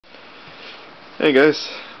Hey guys,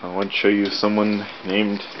 I want to show you someone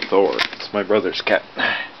named Thor. It's my brother's cat.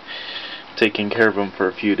 Taking care of him for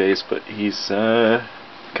a few days, but he's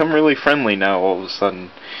become really friendly now all of a sudden.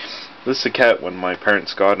 This is a cat. When my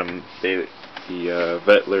parents got him, the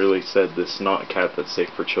vet literally said this is not a cat that's safe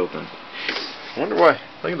for children. I wonder why.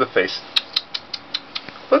 Look at the face.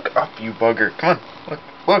 Look up, you bugger. Come on.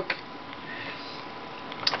 Look.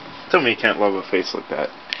 Tell me you can't love a face like that.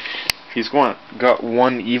 He's got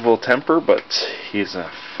one evil temper, but he's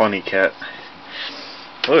a funny cat.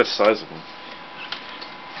 Look at the size of him.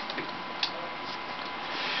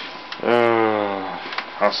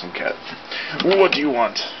 Awesome cat. What do you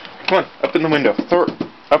want? Come on, up in the window. Thor,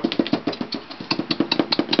 up.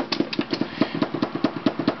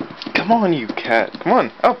 Come on, you cat. Come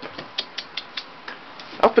on, up.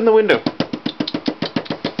 Up in the window.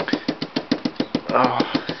 Oh.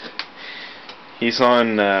 He's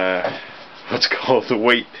on what's called the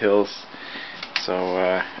weight pills.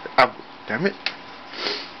 So damn it.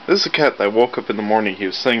 This is a cat that woke up in the morning. He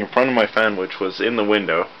was sitting in front of my fan, which was in the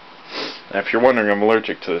window. And if you're wondering, I'm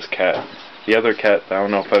allergic to this cat. The other cat, I don't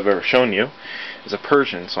know if I've ever shown you, is a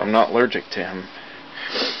Persian, so I'm not allergic to him.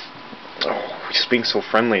 Oh, he's being so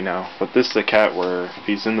friendly now. But this is a cat where if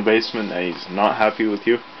he's in the basement and he's not happy with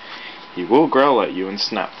you, he will growl at you and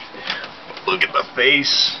snap. Look at the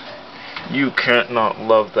face. You can't not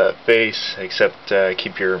love that face, except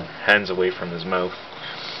keep your hands away from his mouth.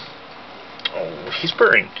 Oh, he's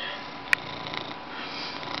purring.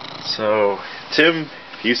 So, Tim,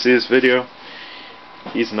 if you see this video,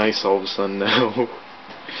 he's nice all of a sudden now.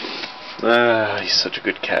 He's such a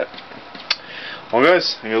good cat. Well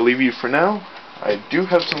guys, I'm going to leave you for now. I do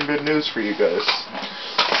have some good news for you guys.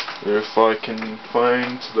 If I can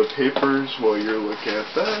find the papers while you're looking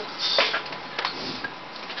at that.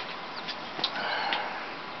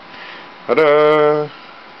 Ta-da!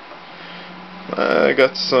 I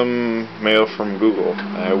got some mail from Google.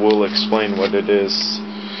 I will explain what it is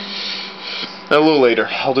a little later.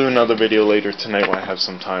 I'll do another video later tonight when I have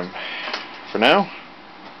some time. For now,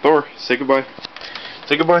 Thor, say goodbye.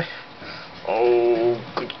 Say goodbye. Oh,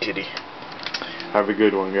 good kitty. Have a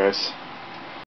good one, guys.